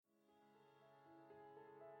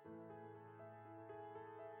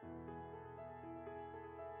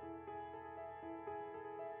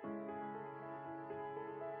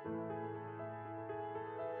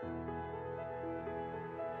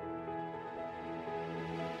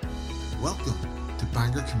Welcome to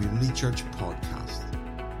Bangor Community Church Podcast.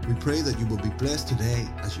 We pray that you will be blessed today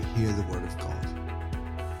as you hear the Word of God.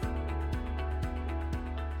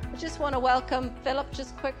 I just want to welcome Philip.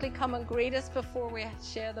 Just quickly come and greet us before we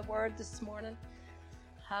share the Word this morning.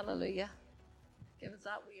 Hallelujah. Give us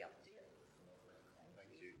that wee update.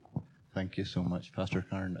 Thank you so much, Pastor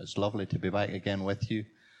Karen. It's lovely to be back again with you.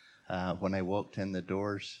 When I walked in the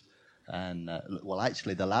doors, and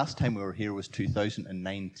actually the last time we were here was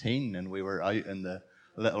 2019, and we were out in the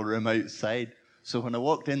little room outside. So when I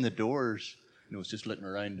walked in the doors, I was just looking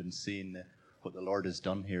around and seeing what the Lord has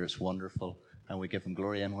done here. It's wonderful, and we give Him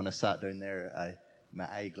glory. And when I sat down there, my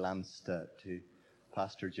eye glanced to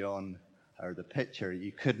Pastor John, or the picture.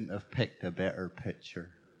 You couldn't have picked a better picture,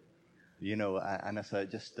 And as I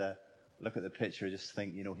just look at the picture, I just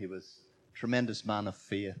think, he was a tremendous man of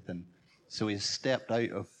faith, and so he stepped out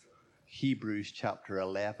of Hebrews chapter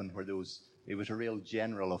 11, where he was a real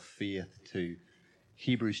general of faith, to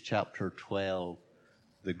Hebrews chapter 12,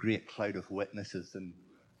 the great cloud of witnesses, and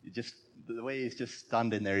the way he's just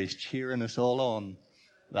standing there, he's cheering us all on.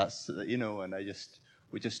 That's, and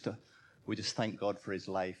we just thank God for his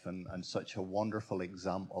life and such a wonderful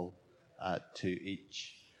example to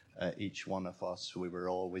each one of us. We were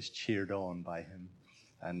always cheered on by him,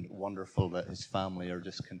 and wonderful that his family are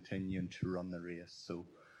just continuing to run the race. So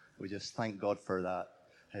we just thank God for that,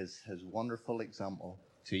 his wonderful example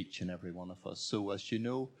to each and every one of us. So as you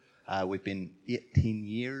know, we've been 18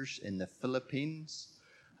 years in the Philippines,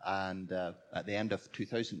 and at the end of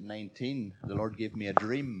 2019, the Lord gave me a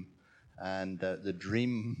dream, and the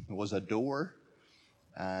dream was a door,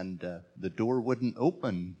 and the door wouldn't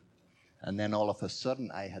open. And then all of a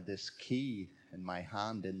sudden, I had this key in my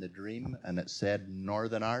hand in the dream, and it said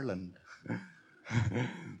Northern Ireland.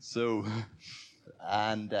 So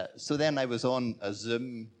then I was on a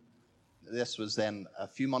Zoom. This was then a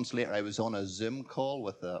few months later. I was on a Zoom call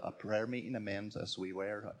with a prayer meeting, a men's, as we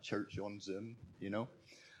were at church on Zoom,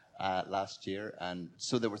 last year. And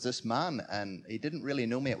so there was this man, and he didn't really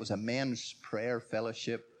know me. It was a men's prayer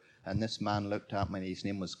fellowship. And this man looked at me, and his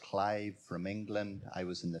name was Clive from England. I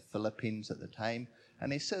was in the Philippines at the time.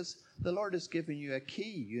 And he says, "The Lord has given you a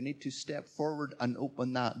key. You need to step forward and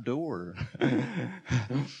open that door."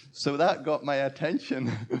 So that got my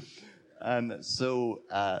attention. And so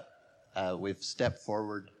we've stepped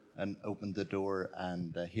forward and opened the door.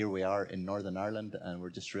 And here we are in Northern Ireland. And we're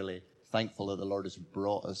just really thankful that the Lord has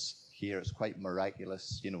brought us here. It's quite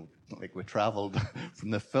miraculous. Like we traveled from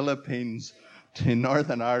the Philippines to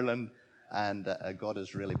Northern Ireland, and God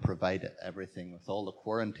has really provided everything with all the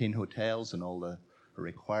quarantine hotels and all the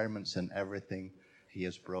requirements and everything. He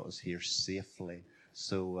has brought us here safely.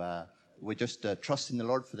 So we just trust in the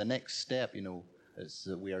Lord for the next step.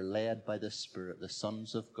 We are led by the Spirit. The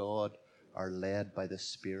sons of God are led by the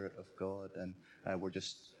Spirit of God, and we're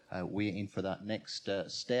just waiting for that next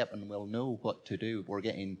step, and we'll know what to do. We're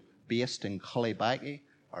getting based in Cullybackey.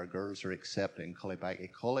 Our girls are accepted in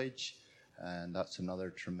Cullybackey College, and that's another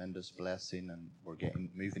tremendous blessing. And we're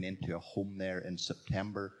moving into a home there in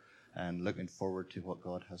September, and looking forward to what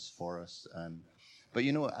God has for us. But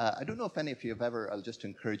I don't know if any of you have ever, I'll just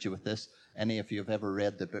encourage you with this, any of you have ever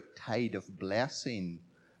read the book Tide of Blessing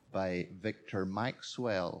by Victor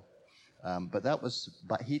Maxwell.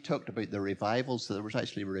 But he talked about the revivals. So there was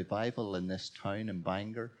actually a revival in this town in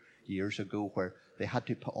Bangor years ago, where they had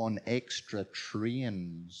to put on extra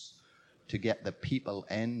trains to get the people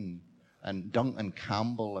in. And Duncan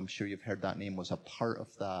Campbell, I'm sure you've heard that name, was a part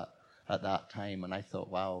of that at that time. And I thought,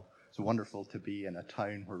 wow, it's wonderful to be in a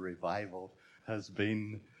town where revival has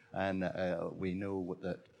been. And we know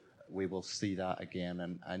that we will see that again.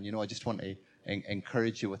 And I just want to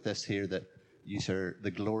encourage you with this here, that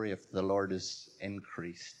the glory of the Lord is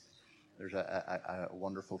increased. There's a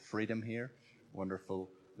wonderful freedom here,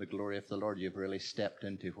 the glory of the Lord. You've really stepped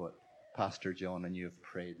into what Pastor John and you have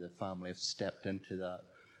prayed. The family have stepped into that,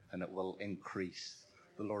 and it will increase.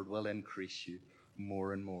 The Lord will increase you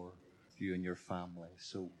more and more, you and your family.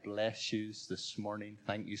 So bless you this morning.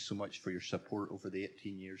 Thank you so much for your support over the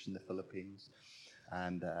 18 years in the Philippines.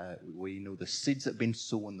 And we know the seeds that have been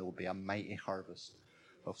sown, there will be a mighty harvest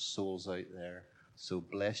of souls out there. So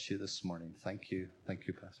bless you this morning. Thank you. Thank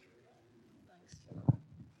you, Pastor. Thanks.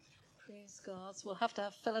 Praise God. So we'll have to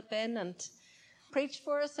have Philip in and preach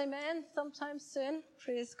for us, amen, sometime soon.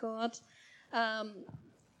 Praise God.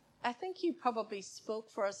 I think you probably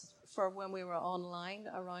spoke for us for when we were online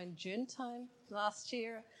around June time last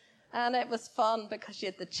year. And it was fun because you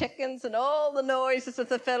had the chickens and all the noises of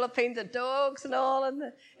the Philippines, the dogs and all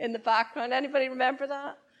in the background. Anybody remember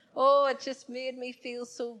that? Oh, it just made me feel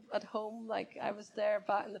so at home, like I was there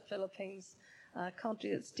back in the Philippines. a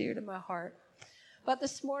country that's dear to my heart. But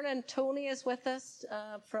this morning, Tony is with us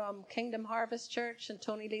from Kingdom Harvest Church, and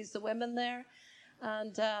Tony leads the women there.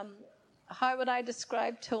 And how would I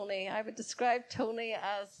describe Tony? I would describe Tony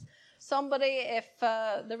as somebody, if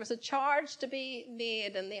there was a charge to be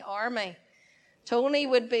made in the army, Tony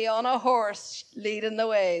would be on a horse leading the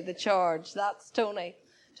way, the charge. That's Tony.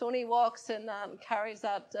 Tony walks in and carries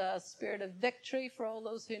that spirit of victory for all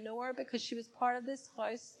those who know her, because she was part of this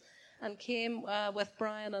house and came with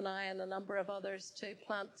Brian and I and a number of others to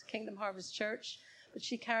plant Kingdom Harvest Church. But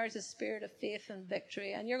she carries a spirit of faith and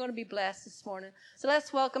victory, and you're going to be blessed this morning. So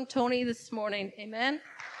let's welcome Tony this morning. Amen.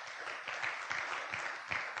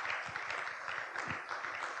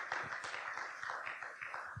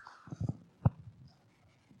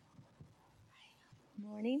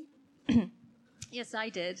 Morning. Yes, I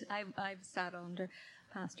did. I've sat under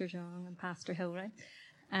Pastor John and Pastor Hilary.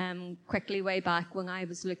 Quickly way back when I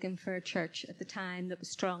was looking for a church at the time that was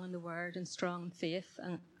strong in the word and strong in faith,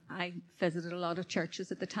 and I visited a lot of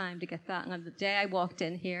churches at the time to get that. And on the day I walked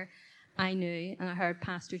in here, I knew, and I heard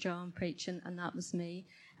Pastor John preaching, and that was me.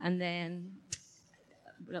 And then,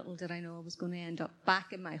 little did I know I was going to end up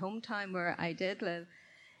back in my hometown where I did live,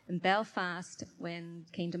 in Belfast, when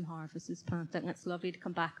Kingdom Harvest was planted. And it's lovely to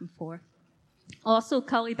come back and forth. Also,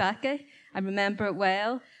 Cullybackey, I remember it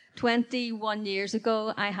well. 21 years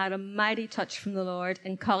ago, I had a mighty touch from the Lord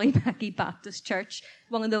in Cullybackey Baptist Church,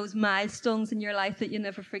 one of those milestones in your life that you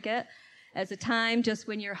never forget. It's a time just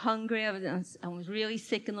when you're hungry. I was really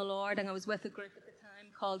seeking the Lord, and I was with a group at the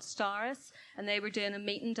time called Staris, and they were doing a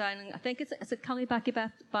meeting down in, I think is it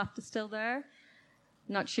Cullybackey Baptist still there?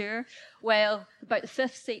 Not sure. Well, about the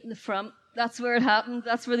fifth seat in the front, that's where it happened.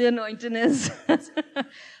 That's where the anointing is.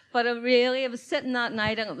 But I was sitting that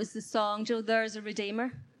night, and it was the song, Joe, There's a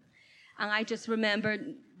Redeemer. And I just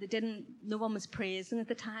remembered no one was praising at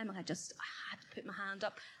the time, and I had to put my hand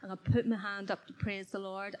up, and I put my hand up to praise the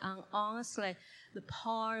Lord. And honestly, the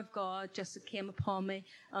power of God just came upon me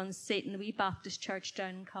on seat in the wee Baptist church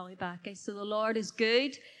down in Cullybackey. So the Lord is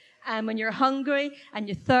good. And when you're hungry and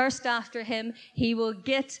you thirst after him, he will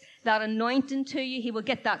get that anointing to you. He will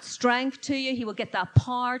get that strength to you. He will get that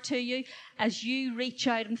power to you as you reach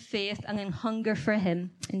out in faith and in hunger for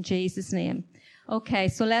him, in Jesus' name. Okay,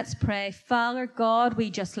 so let's pray. Father God, we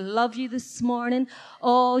just love you this morning.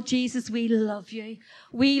 Oh, Jesus, we love you.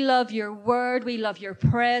 We love your word. We love your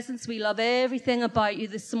presence. We love everything about you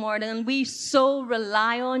this morning. And we so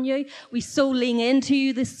rely on you. We so lean into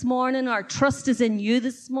you this morning. Our trust is in you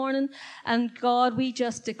this morning. And God, we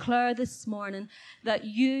just declare this morning that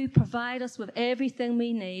you provide us with everything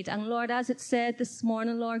we need. And Lord, as it said this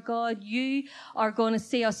morning, Lord God, you are going to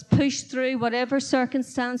see us push through whatever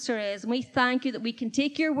circumstance there is. And we thank you that we can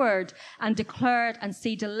take your word and declare it and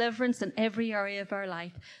see deliverance in every area of our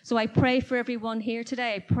life. So I pray for everyone here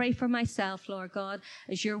today. I pray for myself, Lord God,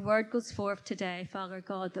 as your word goes forth today, Father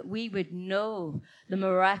God, that we would know the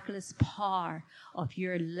miraculous power of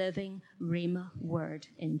your living Rhema word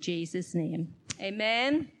in Jesus' name.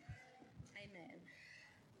 Amen.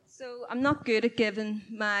 So I'm not good at giving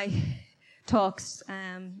my talks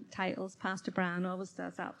titles. Pastor Brian always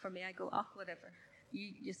does that for me. I go, whatever.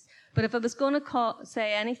 But if I was going to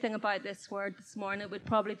say anything about this word this morning, it would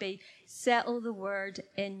probably be settle the word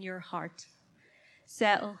in your heart.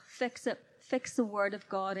 Settle, fix it, fix the word of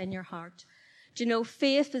God in your heart. Do you know,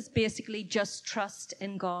 faith is basically just trust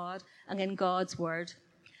in God and in God's word.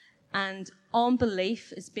 And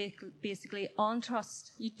unbelief is basically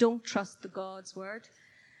untrust. You don't trust the God's word.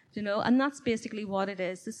 You know, and that's basically what it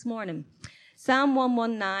is this morning. Psalm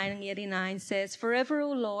 119 and 89 says, Forever,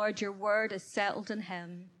 O Lord, your word is settled in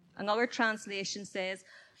heaven. Another translation says,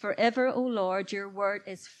 Forever, O Lord, your word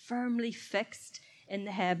is firmly fixed in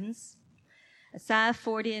the heavens. Isaiah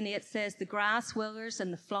 40 and 8 says, The grass withers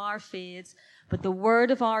and the flower fades, but the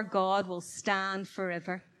word of our God will stand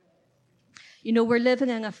forever. You know, we're living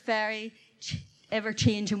in a very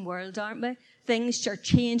ever-changing world, aren't we? Things are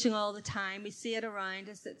changing all the time. We see it around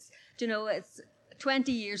us. It's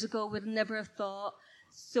 20 years ago, we'd never have thought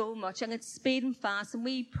so much, and it's speeding fast, and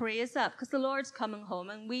we praise that because the Lord's coming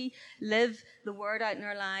home, and we live the word out in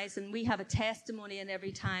our lives, and we have a testimony in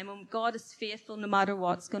every time, and God is faithful no matter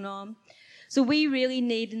what's going on. So we really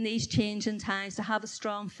need in these changing times to have a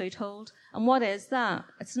strong foothold. And what is that?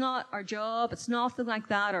 It's not our job. It's nothing like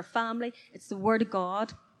that, our family. It's the word of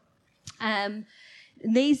God. In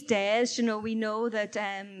these days, you know, we know that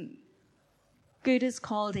good is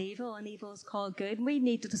called evil and evil is called good. We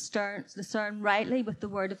need to discern rightly with the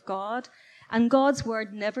word of God. And God's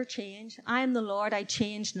word never changes. I am the Lord, I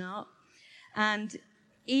change not. And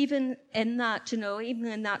even in that, even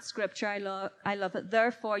in that scripture, I love it.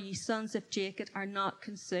 Therefore, you sons of Jacob are not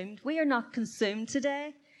consumed. We are not consumed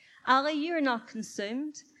today. Ali, you are not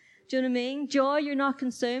consumed. Do you know what I mean? Joy, you're not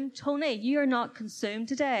consumed. Tony, you are not consumed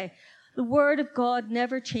today. The word of God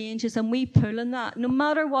never changes, and we pull on that. No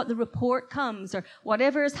matter what the report comes or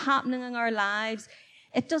whatever is happening in our lives,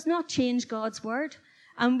 it does not change God's word.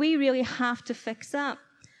 And we really have to fix that.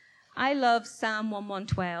 I love Psalm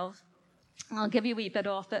 112. I'll give you a wee bit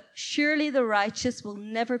off it. Surely the righteous will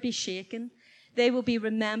never be shaken. They will be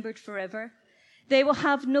remembered forever. They will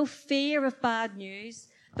have no fear of bad news.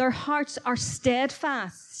 Their hearts are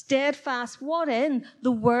steadfast. Steadfast, what in?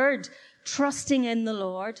 The word, trusting in the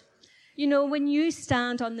Lord. When you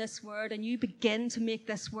stand on this word and you begin to make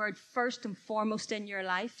this word first and foremost in your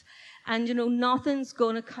life, and nothing's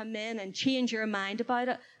going to come in and change your mind about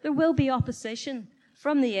it, there will be opposition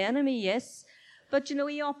from the enemy, yes. But,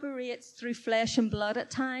 he operates through flesh and blood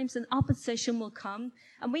at times, and opposition will come.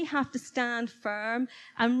 And we have to stand firm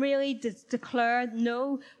and really declare,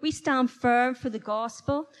 no, we stand firm for the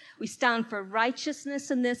gospel. We stand for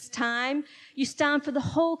righteousness in this time. You stand for the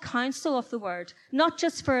whole counsel of the word, not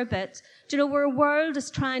just for a bit. Where a world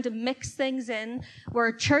is trying to mix things in, where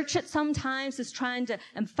a church at sometimes is trying to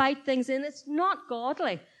invite things in, it's not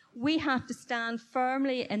godly. We have to stand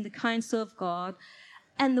firmly in the counsel of God.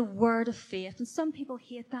 And the word of faith. And some people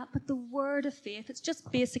hate that, but the word of faith, it's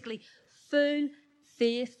just basically full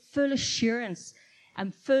faith, full assurance,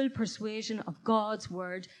 and full persuasion of God's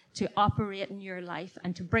word to operate in your life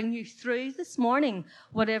and to bring you through this morning,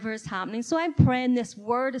 whatever is happening. So I'm praying this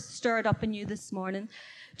word is stirred up in you this morning.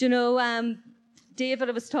 David,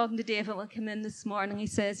 I was talking to David when I came in this morning. He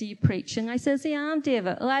says, are you preaching? I says, I am,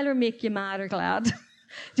 David. I'll either make you mad or glad.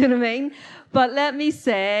 Do you know what I mean? But let me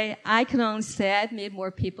say, I can only say I've made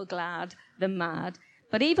more people glad than mad.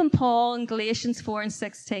 But even Paul in Galatians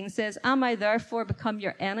 4:16 says, am I therefore become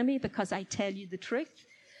your enemy because I tell you the truth?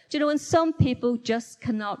 And some people just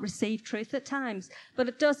cannot receive truth at times. But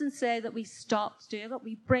it doesn't say that we stop doing it.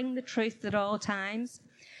 We bring the truth at all times.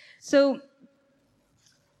 And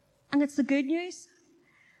it's the good news.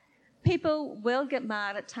 People will get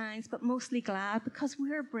mad at times, but mostly glad because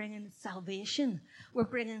we're bringing salvation. We're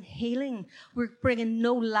bringing healing. We're bringing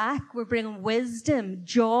no lack. We're bringing wisdom,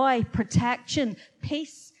 joy, protection,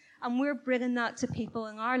 peace. And we're bringing that to people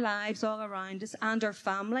in our lives all around us and our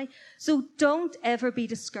family. So don't ever be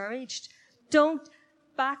discouraged. Don't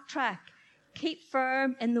backtrack. Keep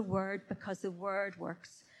firm in the word because the word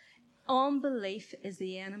works. Unbelief is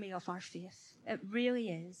the enemy of our faith. It really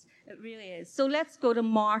is. It really is. So let's go to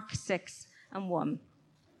Mark 6:1.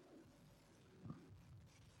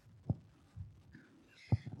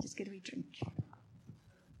 Just get a wee drink.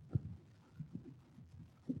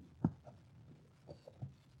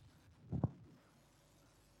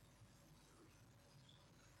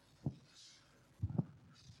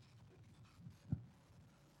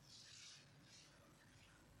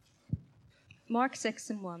 Mark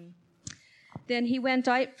 6:1. Then he went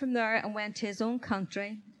out from there and went to his own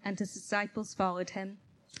country, and his disciples followed him.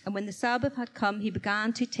 And when the Sabbath had come, he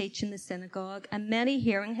began to teach in the synagogue, and many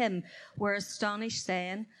hearing him were astonished,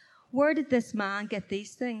 saying, where did this man get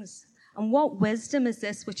these things? And what wisdom is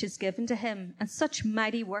this which is given to him? And such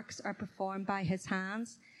mighty works are performed by his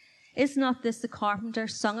hands. Is not this the carpenter,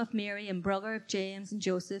 son of Mary, and brother of James, and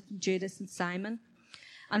Joseph, and Judas, and Simon?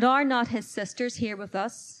 And are not his sisters here with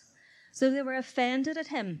us? So they were offended at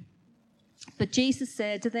him. But Jesus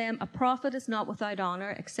said to them, a prophet is not without honor,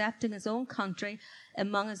 except in his own country,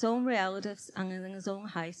 among his own relatives, and in his own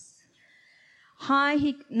house.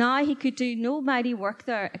 Now he could do no mighty work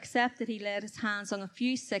there, except that he laid his hands on a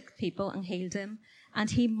few sick people and healed them. And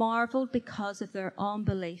he marveled because of their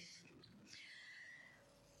unbelief.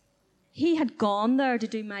 He had gone there to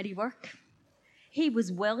do mighty work. He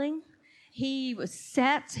was willing. He was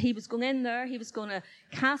set. He was going in there. He was going to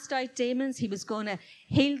cast out demons. He was going to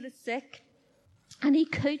heal the sick. And he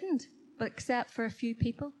couldn't, but except for a few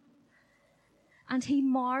people. And he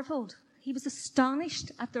marveled. He was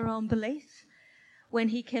astonished at their unbelief when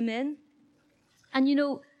he came in. And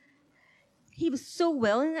he was so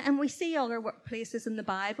willing. And we see other places in the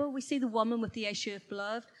Bible. We see the woman with the issue of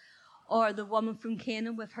blood, or the woman from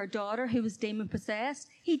Canaan with her daughter who was demon possessed.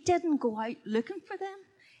 He didn't go out looking for them.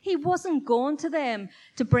 He wasn't going to them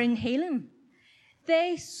to bring healing.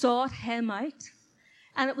 They sought him out.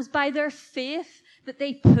 And it was by their faith that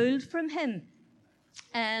they pulled from him.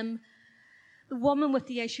 The woman with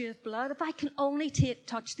the issue of blood, if I can only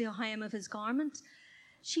touch the hem of his garment,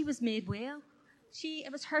 she was made well.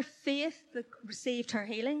 It was her faith that received her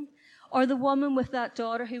healing. Or the woman with that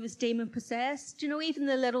daughter who was demon possessed. Even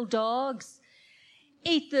the little dogs,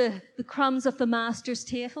 eat the crumbs of the master's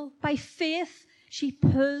table. By faith, she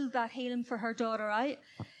pulled that healing for her daughter out.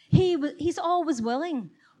 He's always willing.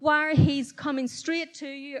 Where he's coming straight to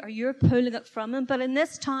you or you're pulling it from him. But in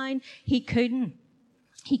this town, he couldn't.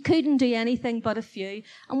 He couldn't do anything but a few.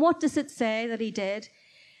 And what does it say that he did?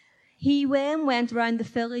 He then went around the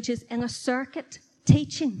villages in a circuit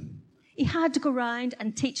teaching. He had to go around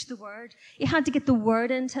and teach the word. He had to get the word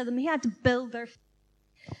into them. He had to build their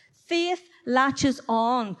faith latches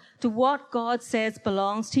on to what God says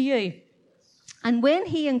belongs to you. And when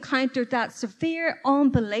he encountered that severe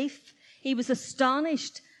unbelief, he was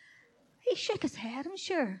astonished. He shook his head, I'm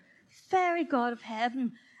sure. Very God of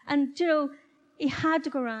heaven. And, he had to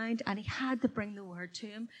go around and he had to bring the word to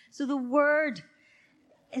him. So the word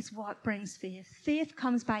is what brings faith. Faith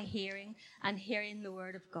comes by hearing and hearing the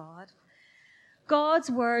word of God. God's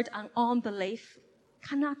word and unbelief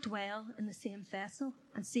cannot dwell in the same vessel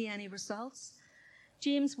and see any results.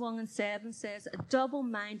 James 1:7 says, a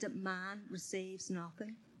double-minded man receives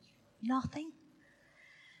nothing. Nothing.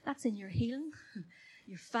 That's in your healing,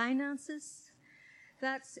 your finances.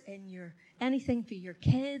 That's in anything for your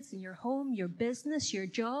kids, in your home, your business, your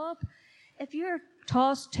job. If you're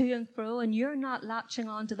tossed to and fro and you're not latching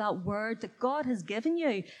on to that word that God has given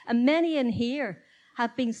you, and many in here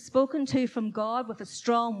have been spoken to from God with a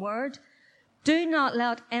strong word, do not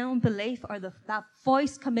let unbelief or that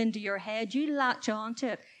voice come into your head. You latch on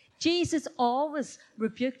to it. Jesus always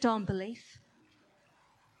rebuked unbelief.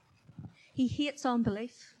 He hates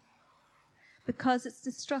unbelief because it's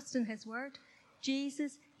distrust in his word.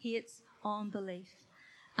 Jesus hates unbelief.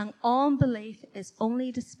 And unbelief is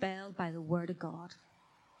only dispelled by the word of God.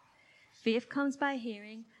 Faith comes by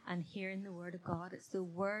hearing and hearing the word of God. It's the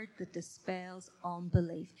word that dispels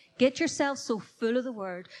unbelief. Get yourself so full of the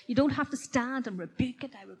word. You don't have to stand and rebuke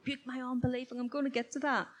it. I rebuke my unbelief, and I'm going to get to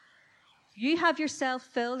that. You have yourself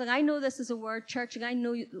filled, and I know this is a word church, and I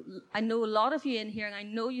know a lot of you in here, and I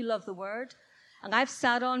know you love the word, and I've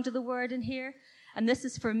sat on to the word in here. And this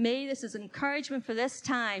is for me, this is encouragement for this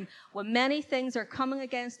time when many things are coming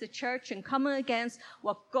against the church and coming against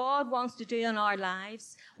what God wants to do in our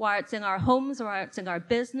lives, whether it's in our homes, or it's in our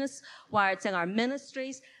business, whether it's in our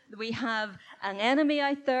ministries. We have an enemy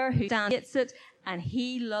out there who stands it, and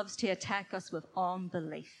he loves to attack us with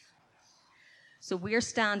unbelief. So we're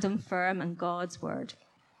standing firm in God's word.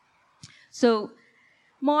 So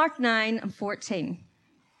Mark 9:14.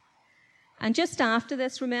 And just after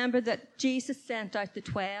this, remember that Jesus sent out the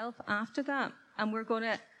 12 after that. And we're going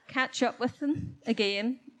to catch up with them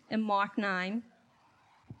again in Mark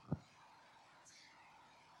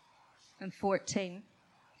 9:14.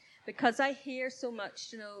 Because I hear so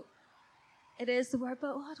much, it is the word,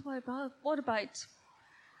 but what about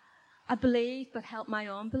I believe, but help my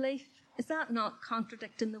unbelief? Is that not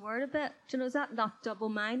contradicting the word a bit? Is that not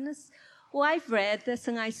double-mindedness? Well, I've read this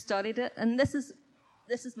and I studied it, and this is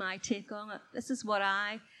my take on it. This is what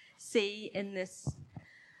I see in this.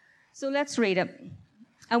 So let's read it.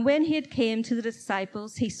 And when he had came to the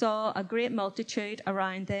disciples, he saw a great multitude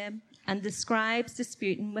around them, and the scribes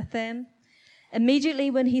disputing with them.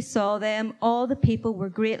 Immediately when he saw them, all the people were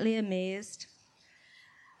greatly amazed,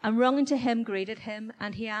 and running to him greeted him,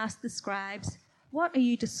 and he asked the scribes, "What are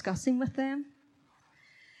you discussing with them?"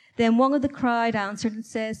 Then one of the crowd answered and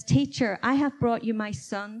says, "Teacher, I have brought you my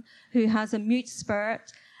son who has a mute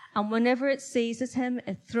spirit, and whenever it seizes him,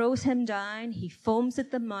 it throws him down. He foams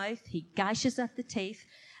at the mouth, he gashes at the teeth,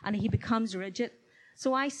 and he becomes rigid.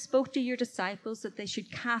 So I spoke to your disciples that they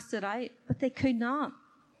should cast it out, but they could not."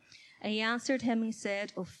 And he answered him and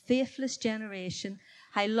said, "O faithless generation,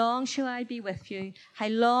 how long shall I be with you? How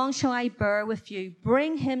long shall I bear with you?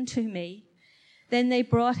 Bring him to me." Then they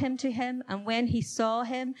brought him to him, and when he saw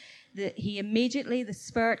him, the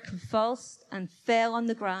spirit convulsed and fell on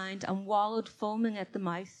the ground and wallowed foaming at the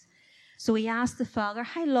mouth. So he asked the father,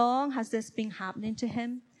 "How long has this been happening to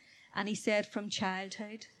him?" And he said, "From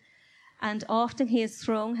childhood. And often he has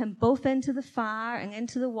thrown him both into the fire and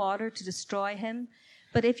into the water to destroy him.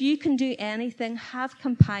 But if you can do anything, have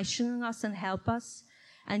compassion on us and help us."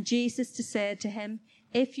 And Jesus said to him,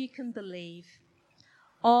 "If you can believe,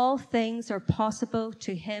 all things are possible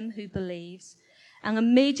to him who believes." And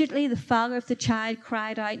immediately the father of the child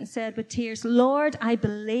cried out and said with tears, "Lord, I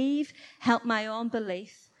believe, help my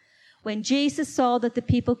unbelief." When Jesus saw that the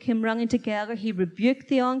people came running together, he rebuked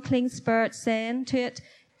the unclean spirit, saying to it,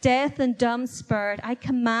 "Deaf and dumb spirit, I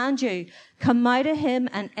command you, come out of him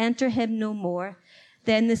and enter him no more."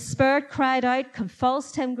 Then the spirit cried out,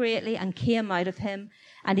 convulsed him greatly, and came out of him,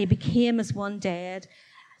 and he became as one dead,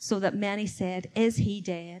 so that many said, "Is he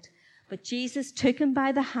dead?" But Jesus took him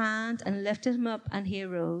by the hand and lifted him up, and he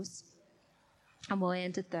arose. And we'll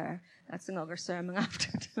end it there. That's another sermon after.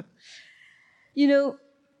 You know,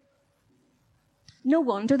 no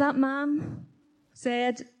wonder that man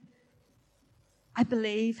said, I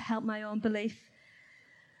believe, help my unbelief.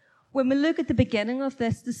 When we look at the beginning of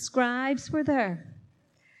this, the scribes were there.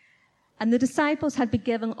 And the disciples had been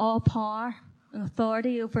given all power and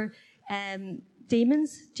authority over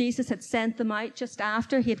demons. Jesus had sent them out just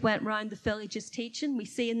after he had went round the villages teaching. We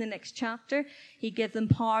see in the next chapter, he gave them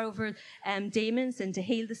power over demons and to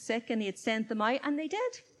heal the sick, and he had sent them out, and they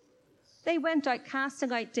did. They went out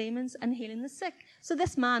casting out demons and healing the sick. So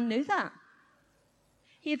this man knew that.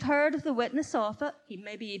 He had heard of the witness of it. He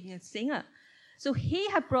maybe even had seen it. So he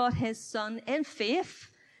had brought his son in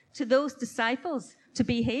faith to those disciples to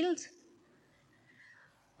be healed.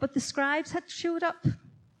 But the scribes had showed up.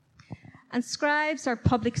 And scribes are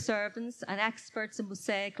public servants and experts in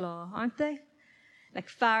Mosaic law, aren't they? Like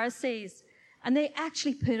Pharisees. And they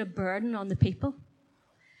actually put a burden on the people.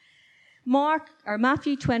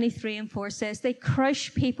 Matthew 23:4 says they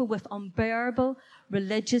crush people with unbearable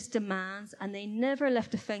religious demands, and they never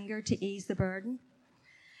lift a finger to ease the burden.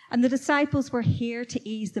 And the disciples were here to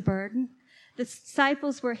ease the burden. The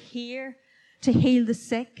disciples were here to heal the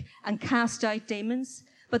sick and cast out demons,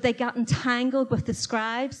 but they got entangled with the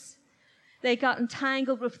scribes. They got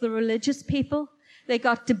entangled with the religious people. They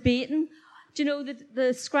got debating. Do you know that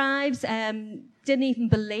the scribes didn't even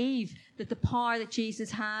believe that the power that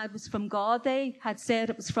Jesus had was from God? They had said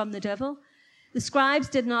it was from the devil. The scribes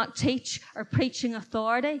did not teach or preach in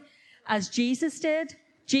authority as Jesus did.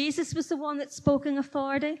 Jesus was the one that spoke in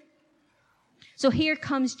authority. So here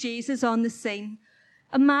comes Jesus on the scene.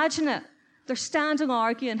 Imagine it. They're standing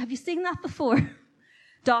arguing. Have you seen that before?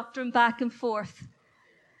 Doctrine back and forth.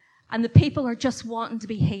 And the people are just wanting to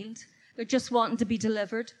be healed. They're just wanting to be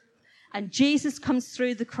delivered. And Jesus comes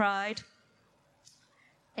through the crowd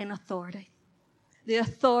in authority. The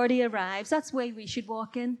authority arrives. That's the way we should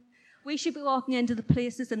walk in. We should be walking into the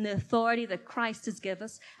places in the authority that Christ has given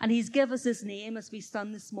us. And he's given us his name, as we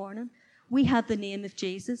sung this morning. We have the name of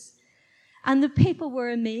Jesus. And the people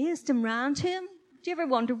were amazed and ran to him. Do you ever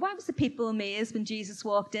wonder, why was the people amazed when Jesus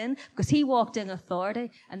walked in? Because he walked in authority,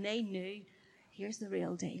 and they knew, here's the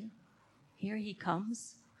real deal. Here he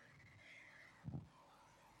comes.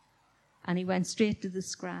 And he went straight to the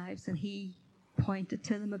scribes, and he pointed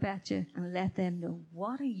to them, I bet you, and let them know,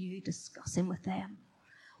 what are you discussing with them?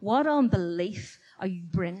 What unbelief are you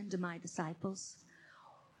bringing to my disciples?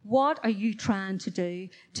 What are you trying to do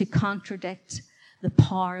to contradict the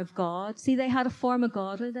power of God? See, they had a form of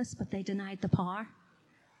godliness, but they denied the power.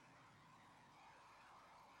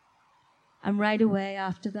 And right away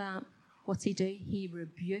after that, what's he do? He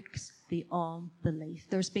rebukes the unbelief.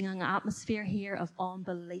 There's been an atmosphere here of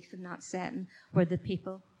unbelief in that setting where the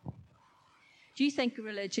people... Do you think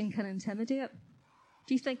religion can intimidate?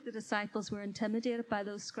 Do you think the disciples were intimidated by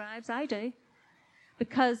those scribes? I do.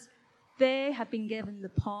 Because they had been given the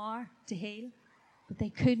power to heal, but they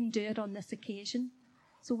couldn't do it on this occasion.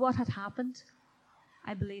 So what had happened?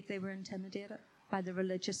 I believe they were intimidated by the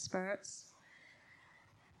religious spirits.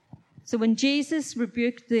 So when Jesus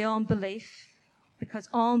rebuked the unbelief, because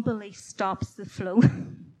unbelief stops the flow,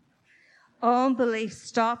 unbelief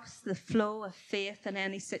stops the flow of faith in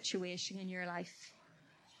any situation in your life.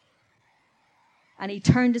 And he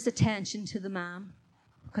turned his attention to the man,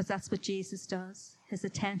 because that's what Jesus does. His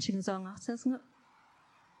attention is on us, isn't it?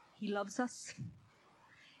 He loves us.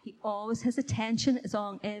 His attention is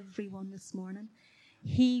on everyone this morning.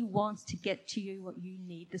 He wants to get to you what you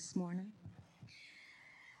need this morning.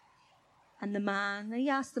 And he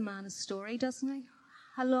asked the man a story, doesn't he?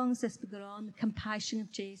 How long has this been going on? The compassion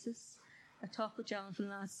of Jesus. I talked with Jonathan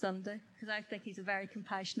last Sunday, because I think he's a very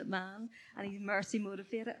compassionate man, and he's mercy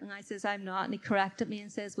motivated. And I says, I'm not. And he corrected me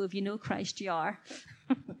and says, well, if you know Christ, you are.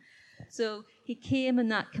 So he came in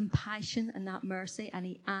that compassion and that mercy, and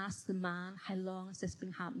he asked the man, how long has this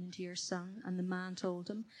been happening to your son? And the man told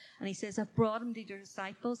him. And he says, I've brought him to your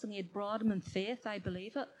disciples, and he had brought him in faith, I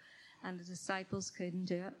believe it. And the disciples couldn't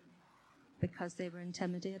do it because they were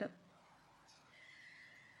intimidated.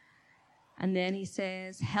 And then he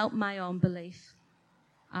says, help my unbelief.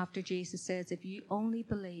 After Jesus says, if you only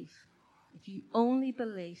believe,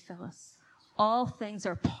 Phyllis, all things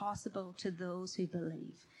are possible to those who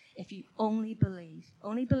believe. If you only believe,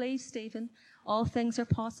 Stephen, all things are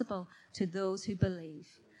possible to those who believe.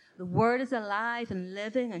 The word is alive and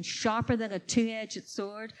living and sharper than a two-edged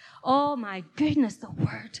sword. Oh my goodness, the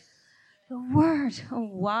word. Oh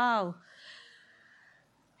wow.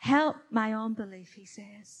 Help my unbelief, he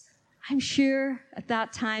says. I'm sure at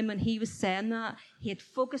that time when he was saying that, he had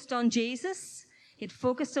focused on Jesus. He had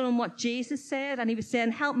focused on what Jesus said, and he was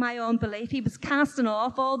saying, help my unbelief. He was casting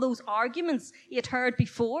off all those arguments he had heard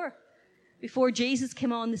before Jesus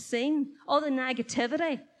came on the scene, all the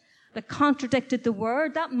negativity that contradicted the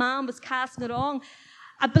word. That man was casting it on.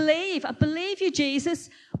 I believe you,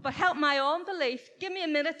 Jesus, but help my unbelief. Give me a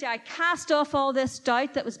minute till I cast off all this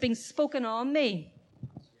doubt that was being spoken on me.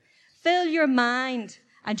 Fill your mind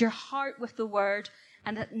and your heart with the word,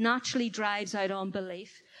 and it naturally drives out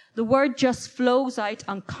unbelief. The word just flows out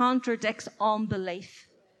and contradicts unbelief.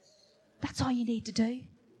 That's all you need to do.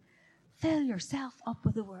 Fill yourself up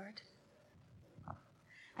with the word.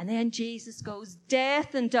 And then Jesus goes,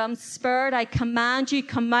 death and dumb spirit, I command you,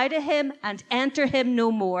 come out of him and enter him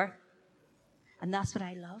no more. And that's what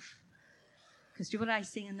I love. Because do you know what I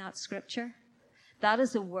see in that scripture? That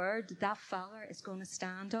is a word that fella is going to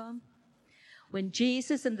stand on. When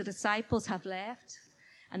Jesus and the disciples have left,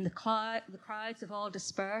 and the crowds have all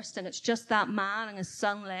dispersed, and it's just that man and his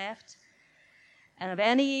son left, and if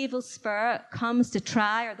any evil spirit comes to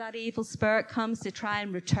try, or that evil spirit comes to try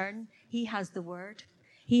and return, he has the word.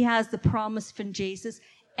 He has the promise from Jesus.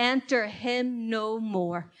 Enter him no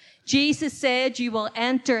more. Jesus said, you will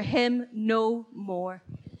enter him no more.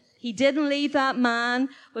 He didn't leave that man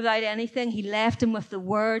without anything. He left him with the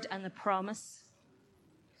word and the promise.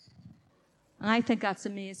 And I think that's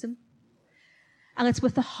amazing. And it's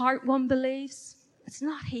with the heart one believes. It's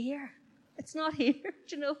not here. It's not here.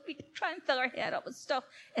 Do you know, we can try and fill our head up with stuff.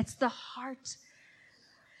 It's the heart.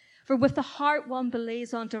 For with the heart one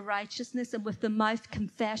believes unto righteousness, and with the mouth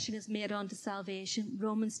confession is made unto salvation.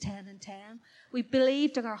 Romans 10:10. We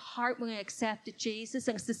believed in our heart when we accepted Jesus,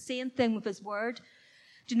 and it's the same thing with his word.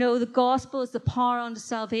 Do you know, the gospel is the power unto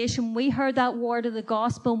salvation. We heard that word of the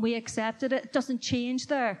gospel and we accepted it. It doesn't change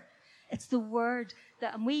there. It's the word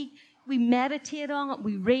that, and we meditate on it,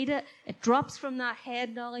 we read it, it drops from that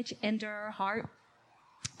head knowledge into our heart.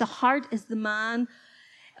 The heart is the man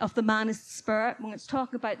of the man is the spirit. When it's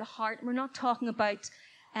talking about the heart, we're not talking about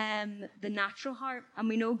the natural heart. And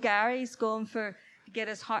we know Gary's going to get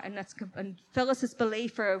his heart, and Phyllis's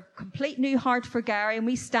belief for a complete new heart for Gary, and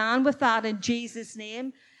we stand with that in Jesus'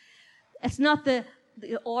 name. It's not the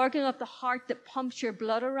organ of the heart that pumps your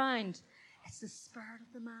blood around. It's the spirit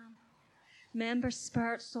of the man. Remember,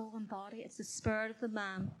 spirit, soul, and body. It's the spirit of the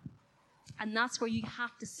man. And that's where you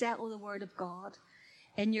have to settle the word of God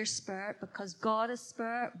in your spirit, because God is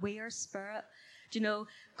spirit, we are spirit. Do you know,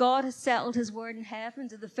 God has settled his word in heaven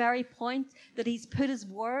to the very point that he's put his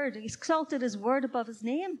word, he's exalted his word above his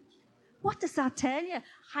name. What does that tell you?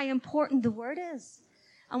 How important the word is.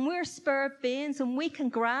 And we're spirit beings, and we can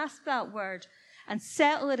grasp that word and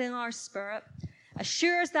settle it in our spirit. As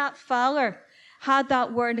sure as that fowler had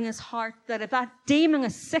that word in his heart, that if that demon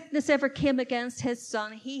of sickness ever came against his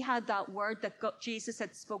son, he had that word that Jesus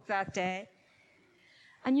had spoke that day.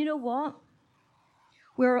 And you know what?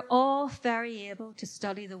 We're all very able to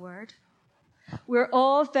study the word. We're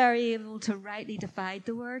all very able to rightly divide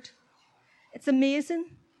the word. It's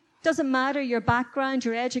amazing. Doesn't matter your background,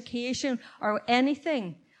 your education, or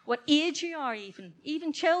anything, what age you are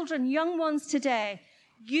even children, young ones today,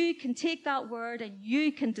 you can take that word and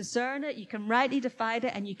you can discern it, you can rightly divide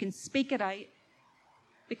it, and you can speak it out,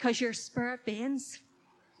 because you're spirit beings.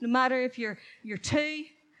 No matter if you're 2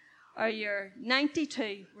 or you're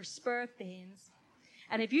 92, we're spirit beings.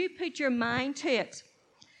 And if you put your mind to it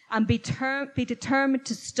and be determined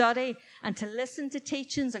to study and to listen to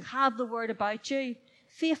teachings and have the word about you,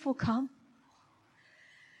 faith will come.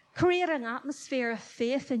 Create an atmosphere of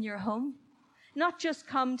faith in your home. Not just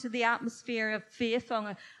come to the atmosphere of faith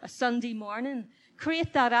on a Sunday morning.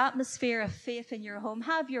 Create that atmosphere of faith in your home.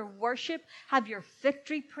 Have your worship, have your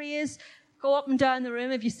victory praise. Go up and down the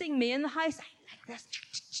room. If you seen me in the house, I like this.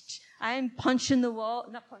 I'm punching the wall.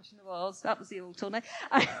 Not punching the walls. That was the old Tony.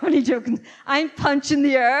 I'm only joking. I'm punching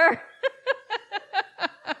the air.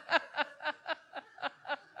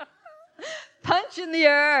 Punching the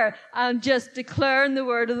air and just declaring the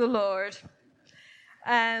word of the Lord.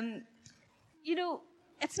 You know,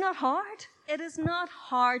 it's not hard. It is not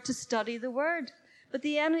hard to study the word. But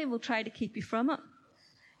the enemy will try to keep you from it.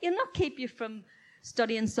 He'll not keep you from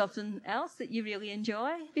studying something else that you really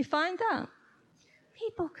enjoy. Have you found that?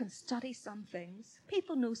 People can study some things.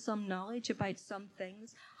 People know some knowledge about some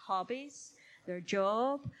things, hobbies, their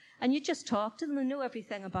job, and you just talk to them and know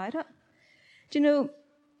everything about it. Do you know,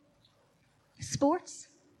 sports?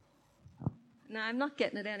 Now, I'm not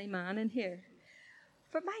getting at any man in here.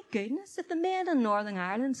 But my goodness, if the men in Northern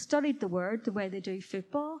Ireland studied the word the way they do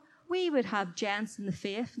football, we would have gents in the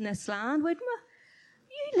faith in this land, wouldn't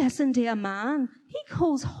we? You listen to a man, he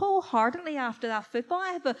goes wholeheartedly after that football. I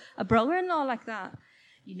have a brother-in-law like that.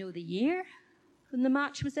 You know the year, when the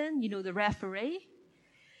match was in. You know the referee.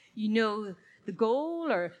 You know the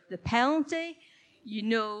goal or the penalty. You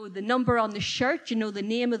know the number on the shirt. You know the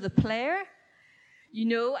name of the player. You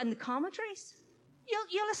know, and the commentaries.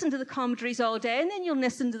 You'll listen to the commentaries all day, and then you'll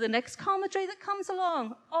listen to the next commentary that comes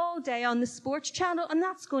along all day on the sports channel, and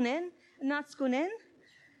that's going in, and that's going in.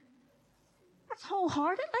 That's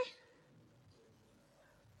wholeheartedly.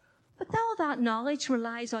 But all that knowledge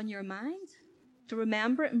relies on your mind to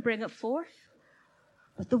remember it and bring it forth.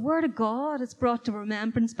 But the Word of God is brought to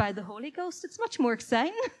remembrance by the Holy Ghost. It's much more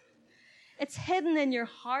exciting. It's hidden in your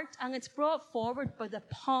heart, and it's brought forward by the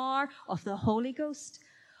power of the Holy Ghost.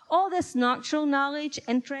 All this natural knowledge,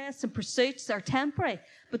 interests, and pursuits are temporary,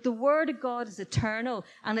 but the Word of God is eternal,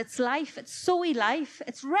 and it's life, it's Zoe life,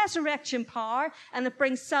 it's resurrection power, and it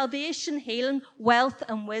brings salvation, healing, wealth,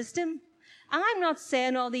 and wisdom. And I'm not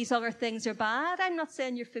saying all these other things are bad. I'm not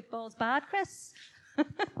saying your football's bad, Chris.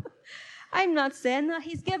 I'm not saying that.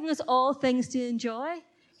 He's given us all things to enjoy.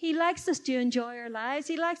 He likes us to enjoy our lives.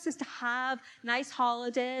 He likes us to have nice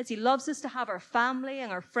holidays. He loves us to have our family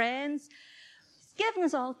and our friends. He's given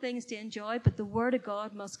us all things to enjoy, but the Word of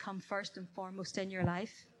God must come first and foremost in your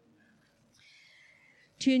life.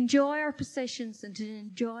 To enjoy our positions and to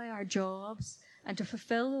enjoy our jobs and to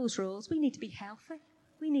fulfill those roles, we need to be healthy.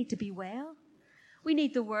 We need to be well. We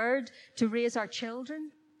need the Word to raise our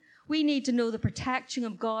children. We need to know the protection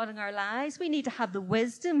of God in our lives. We need to have the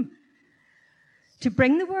wisdom to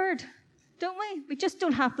bring the Word, don't we? We just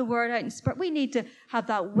don't have the Word out in spirit. We need to have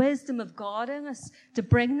that wisdom of God in us to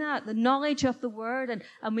bring that, the knowledge of the Word,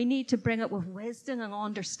 and we need to bring it with wisdom and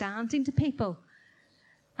understanding to people.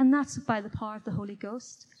 And that's by the power of the Holy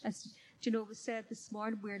Ghost. As was said this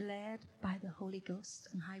morning, we're led by the Holy Ghost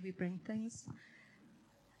and how we bring things.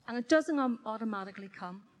 And it doesn't automatically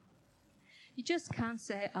come. You just can't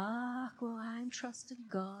say, well, I'm trusting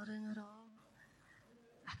God in it all.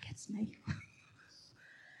 That gets me.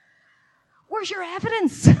 Where's your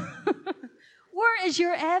evidence? Where is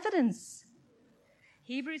your evidence?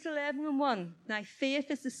 Hebrews 11:1. Now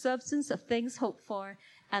faith is the substance of things hoped for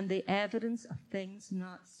and the evidence of things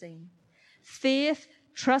not seen. Faith,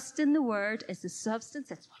 trust in the Word, is the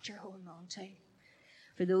substance. It's what you're holding on to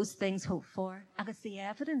for those things hoped for. And it's the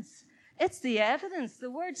evidence. It's the evidence.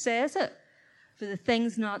 The Word says it. For the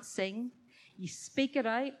things not seen. You speak it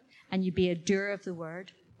out and you be a doer of the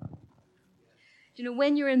Word.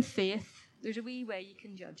 When you're in faith, there's a wee way you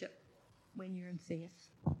can judge it. When you're in faith.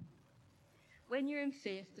 When you're in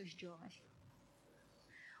faith, there's joy.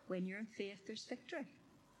 When you're in faith, there's victory.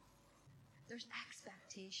 There's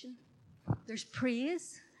expectation. There's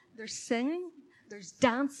praise. There's singing. There's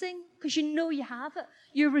dancing. Because you have it.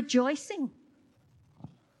 You're rejoicing.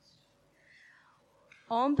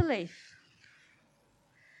 Unbelief.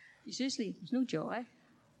 There's no joy.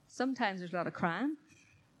 Sometimes there's a lot of crime.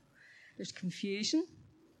 There's confusion.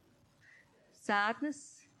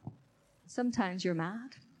 Sadness. Sometimes you're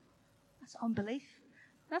mad. That's unbelief.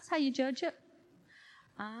 That's how you judge it.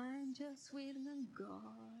 I'm just waiting on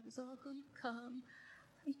God. It's all going to come.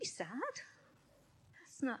 Are you sad?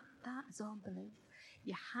 That is unbelief.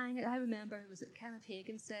 You hang it. I remember it was Kenneth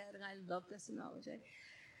Hagin said, and I love this analogy.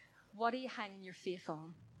 What are you hanging your faith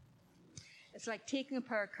on? It's like taking a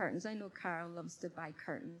pair of curtains. I know Carol loves to buy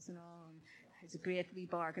curtains and all. And he's a great wee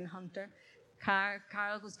bargain hunter.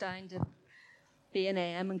 Carol goes down to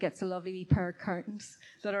B&M and gets a lovely wee pair of curtains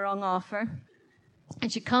that are on offer.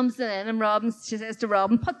 And she comes in and she says to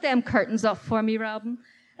Robin, put them curtains up for me, Robin.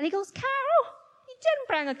 And he goes, Carol, you didn't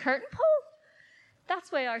bring a curtain pole.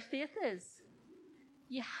 That's why our faith is.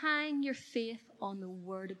 You hang your faith on the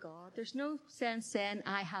Word of God. There's no sense saying,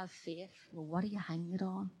 I have faith. Well, what are you hanging it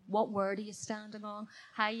on? What word are you standing on?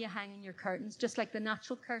 How are you hanging your curtains? Just like the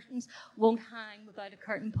natural curtains won't hang without a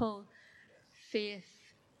curtain pole. Faith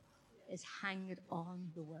is hanging on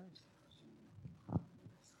the Word.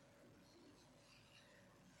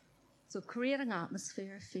 So create an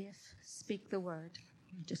atmosphere of faith. Speak the Word.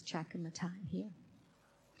 I'm just checking the time here.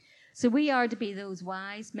 So we are to be those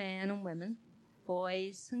wise men and women,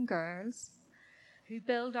 boys and girls, who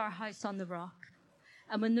build our house on the rock.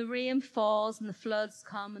 And when the rain falls and the floods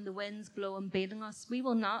come and the winds blow and beating us, we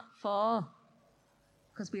will not fall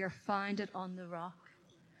because we are founded on the rock.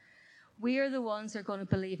 We are the ones that are going to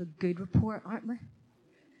believe a good report, aren't we?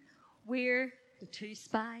 We're the 2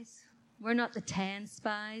 spies. We're not the 10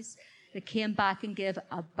 spies that came back and gave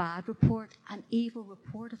a bad report, an evil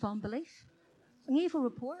report of unbelief. An evil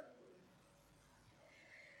report.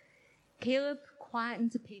 Caleb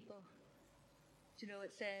quietened the people.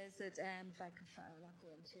 It says that, if I can find it, I'll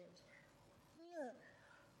go into it.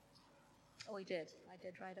 Oh, I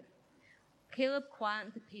did write it. Caleb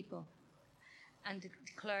quietened the people. and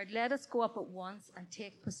declared, "Let us go up at once and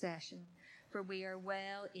take possession, for we are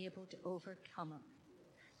well able to overcome it."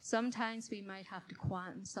 Sometimes we might have to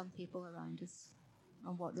quieten some people around us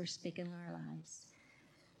on what they're speaking in our lives.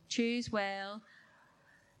 Choose well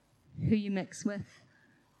who you mix with.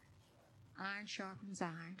 Iron sharpens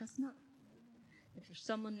iron, doesn't it? If there's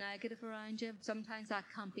someone negative around you, sometimes that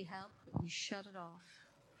can't be helped, but you shut it off.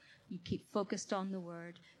 You keep focused on the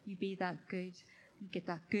word. You be that good. You get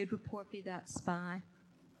that good report, be that spy.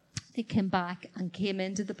 They came back and came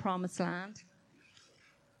into the promised land.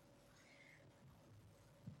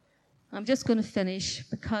 I'm just going to finish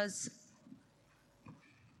because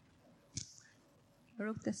I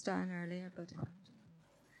wrote this down earlier, but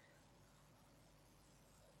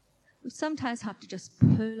we sometimes have to just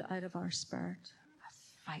pull out of our spirit a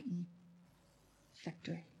fighting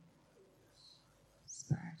victory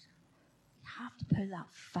spirit. You have to pull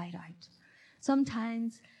that fight out.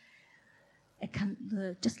 Sometimes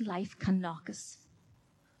just life can knock us,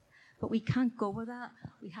 but we can't go with that.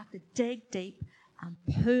 We have to dig deep and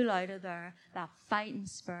pull out of there that fighting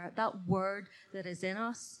spirit, that word that is in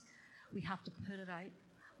us. We have to pull it out.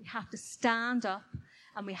 We have to stand up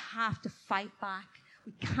and we have to fight back.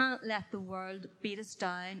 We can't let the world beat us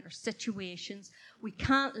down or situations. We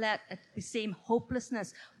can't let it seem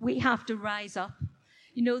hopelessness. We have to rise up.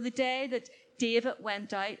 You know, the day that David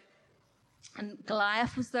went out and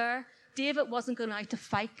Goliath was there, David wasn't going out to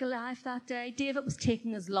fight Goliath that day. David was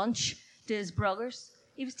taking his lunch to his brothers.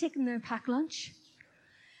 He was taking their packed lunch.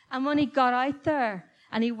 And when he got out there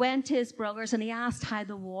and he went to his brothers and he asked how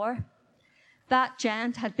the war, that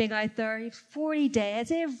giant had been out there 40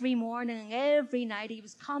 days, every morning, every night. He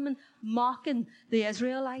was coming, mocking the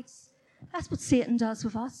Israelites. That's what Satan does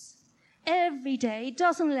with us. Every day, he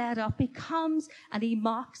doesn't let up. He comes and he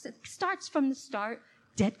mocks. It starts from the start.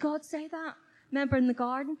 Did God say that? Remember in the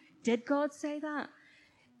garden? Did God say that?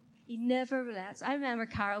 He never lets. I remember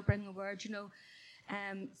Carol bringing a word,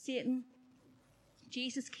 Satan,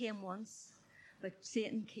 Jesus came once, but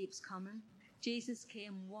Satan keeps coming. Jesus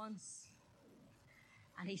came once,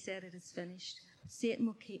 and he said it is finished. Satan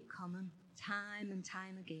will keep coming time and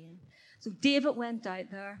time again. So David went out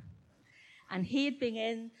there, and he had been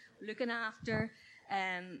in looking after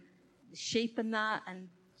the sheep and that, and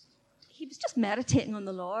he was just meditating on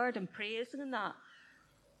the Lord and praising and that.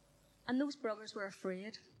 And those brothers were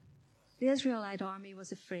afraid. The Israelite army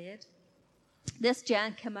was afraid. This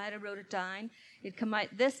giant came out, I wrote it down. He'd come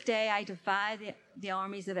out, "This day I defy the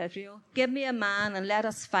armies of Israel. Give me a man and let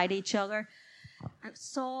us fight each other." And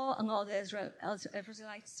Saul and all the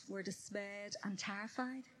Israelites were dismayed and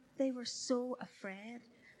terrified. They were so afraid.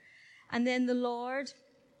 And then the Lord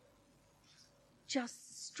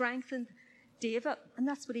just strengthened David, and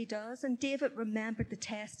that's what he does. And David remembered the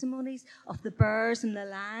testimonies of the bears and the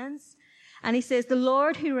lions. And he says, "The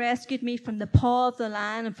Lord who rescued me from the paw of the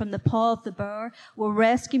lion and from the paw of the bear will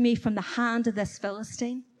rescue me from the hand of this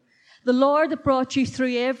Philistine. The Lord that brought you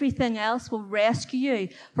through everything else will rescue you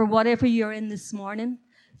for whatever you're in this morning.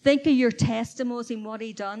 Think of your testimonies and what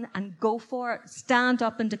he done and go for it. Stand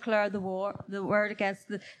up and declare the word against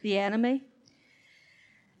the enemy."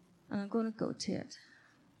 And I'm going to go to it.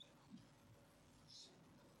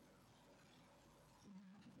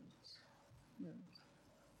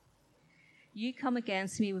 "You come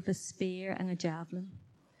against me with a spear and a javelin,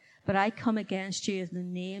 but I come against you in the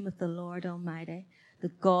name of the Lord Almighty, the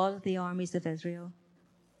God of the armies of Israel."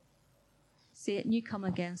 Satan, you come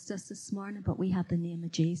against us this morning, but we have the name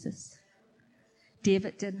of Jesus.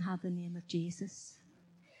 David didn't have the name of Jesus.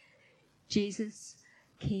 Jesus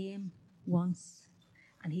came once,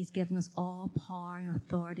 and he's given us all power and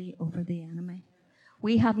authority over the enemy.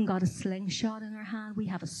 We haven't got a slingshot in our hand. We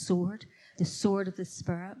have a sword, the sword of the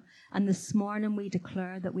Spirit. And this morning we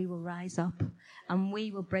declare that we will rise up and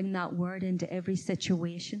we will bring that word into every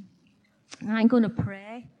situation. And I'm going to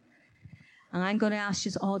pray. And I'm going to ask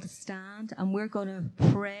you all to stand. And we're going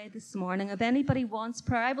to pray this morning. If anybody wants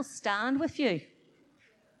prayer, I will stand with you.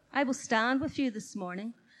 I will stand with you this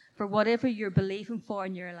morning for whatever you're believing for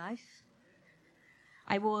in your life.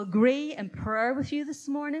 I will agree in prayer with you this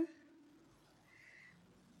morning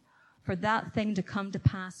for that thing to come to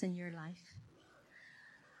pass in your life.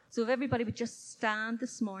 So if everybody would just stand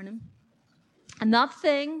this morning, and that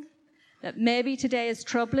thing that maybe today is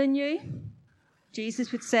troubling you,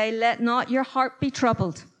 Jesus would say, "Let not your heart be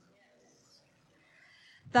troubled."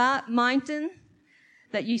 That mountain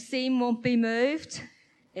that you seem won't be moved,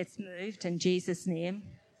 it's moved in Jesus' name.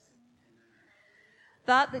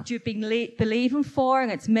 That you've been believing for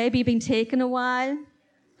and it's maybe been taking a while,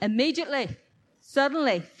 immediately,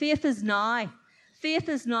 suddenly, faith is now. Faith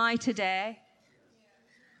is now today.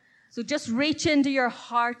 So just reach into your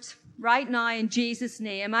heart right now in Jesus'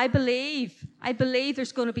 name. I believe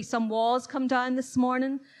there's going to be some walls come down this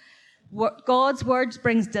morning. God's word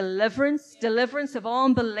brings deliverance of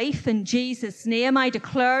unbelief in Jesus' name. I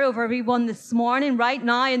declare over everyone this morning, right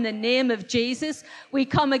now, in the name of Jesus, we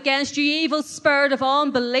come against you, evil spirit of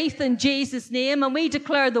unbelief in Jesus' name, and we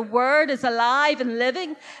declare the word is alive and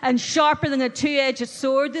living and sharper than a two-edged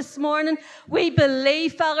sword this morning. We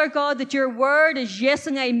believe, Father God, that your word is yes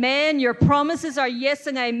and amen. Your promises are yes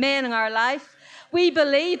and amen in our life. We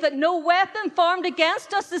believe that no weapon formed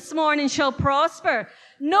against us this morning shall prosper.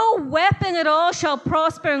 No weapon at all shall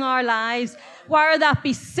prosper in our lives, whether that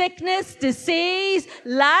be sickness, disease,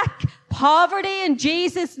 lack, poverty, in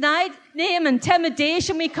Jesus' name,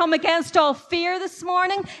 intimidation. We come against all fear this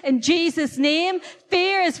morning in Jesus' name.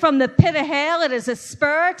 Fear is from the pit of hell. It is a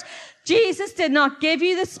spirit. Jesus did not give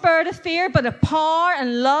you the spirit of fear, but a power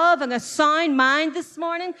and love and a sound mind this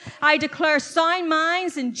morning. I declare sound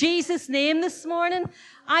minds in Jesus' name this morning.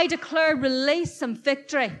 I declare release and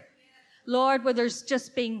victory. Lord, where there's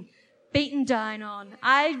just been beaten down on,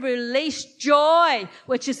 I release joy,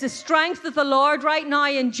 which is the strength of the Lord right now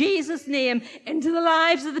in Jesus' name, into the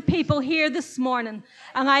lives of the people here this morning.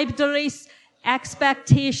 And I release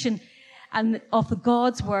expectation and of the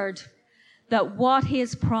God's word, that what he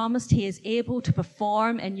has promised, he is able to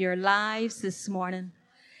perform in your lives this morning.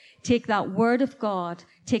 Take that word of God.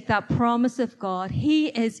 Take that promise of God. He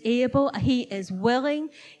is able. He is willing.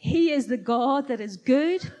 He is the God that is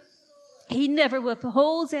good. He never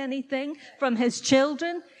withholds anything from his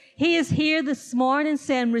children. He is here this morning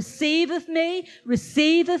saying, receive of me,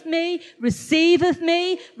 receive of me, receive of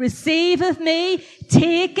me, receive of me.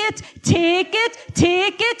 Take it, take it,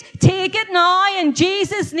 take it, take it now in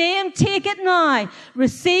Jesus' name. Take it now.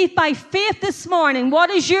 Receive by faith this morning.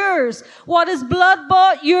 What is yours? What is blood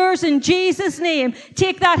bought? Yours in Jesus' name.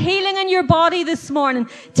 Take that healing in your body this morning.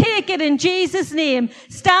 Take it in Jesus' name.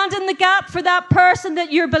 Stand in the gap for that person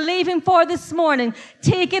that you're believing for this morning.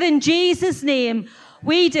 Take it in Jesus' name.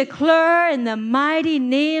 We declare in the mighty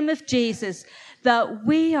name of Jesus that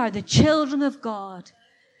we are the children of God.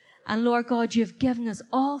 And Lord God, you've given us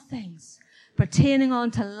all things pertaining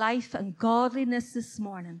unto life and godliness this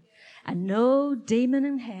morning. And no demon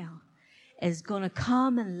in hell is going to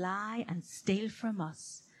come and lie and steal from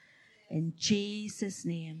us. In Jesus'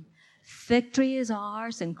 name. Victory is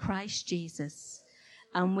ours in Christ Jesus.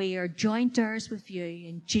 And we are joint heirs with you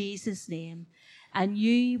in Jesus' name. And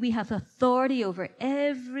we have authority over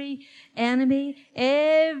every enemy,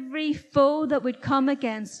 every foe that would come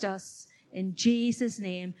against us in Jesus'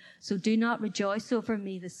 name. So do not rejoice over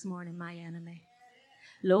me this morning, my enemy.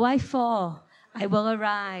 Lo, I fall, I will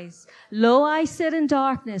arise. Lo, I sit in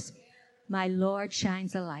darkness. My Lord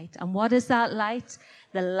shines a light. And what is that light?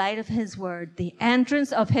 The light of his word. The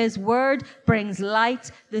entrance of his word brings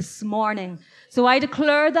light this morning. So I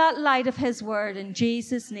declare that light of his word in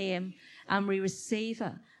Jesus' name. And we receive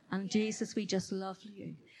it. And Jesus, we just love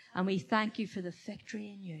you. And we thank you for the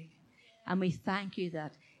victory in you. And we thank you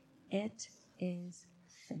that it is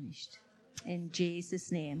finished. In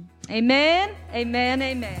Jesus' name. Amen, amen,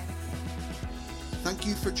 amen. Thank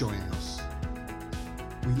you for joining us.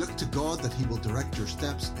 We look to God that he will direct your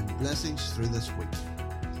steps in blessings through this week.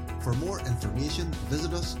 For more information,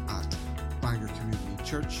 visit us at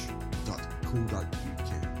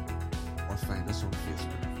bangorcommunitychurch.co.uk or find us on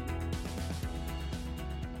Facebook.